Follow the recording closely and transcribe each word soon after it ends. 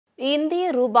இந்திய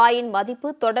ரூபாயின் மதிப்பு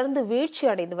தொடர்ந்து வீழ்ச்சி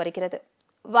அடைந்து வருகிறது.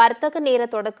 வர்த்தக நேர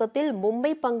தொடக்கத்தில்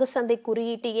மும்பை பங்கு சந்தை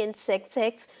குறியீட்டு எண்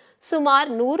சென்செக்ஸ் சுமார்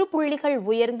 100 புள்ளிகள்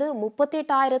உயர்ந்து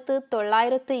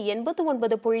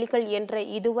 38,989 புள்ளிகள் என்ற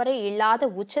இதுவரை இல்லாத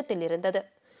உச்சத்தில் இருந்தது.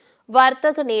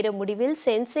 வர்த்தக நேர முடிவில்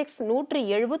சென்செக்ஸ்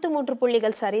 173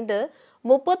 புள்ளிகள் சரிந்து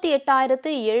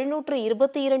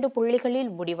 38,722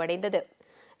 புள்ளிகளில் முடிவடைந்தது.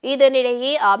 இதனிடையே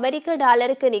அமெரிக்க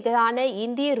டாலருக்கு நிகரான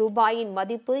இந்திய ரூபாயின்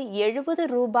மதிப்பு 70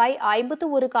 ரூபாய்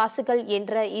 51 காசுகள்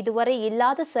என்ற இதுவரை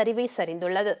இல்லாத சரிவை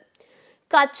சரிந்துள்ளது.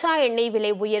 கச்சா எண்ணெய்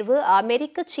விலை உயர்வு,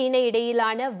 அமெரிக்க சீன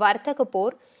இடையிலான வர்த்தக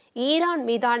போர், ஈரான்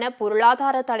மீதான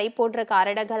பொருளாதார தடை போன்ற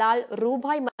காரணங்களால்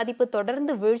ரூபாய் மதிப்பு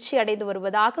தொடர்ந்து வீழ்ச்சி அடைந்து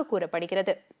வருவதாக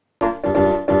கூறப்படுகிறது.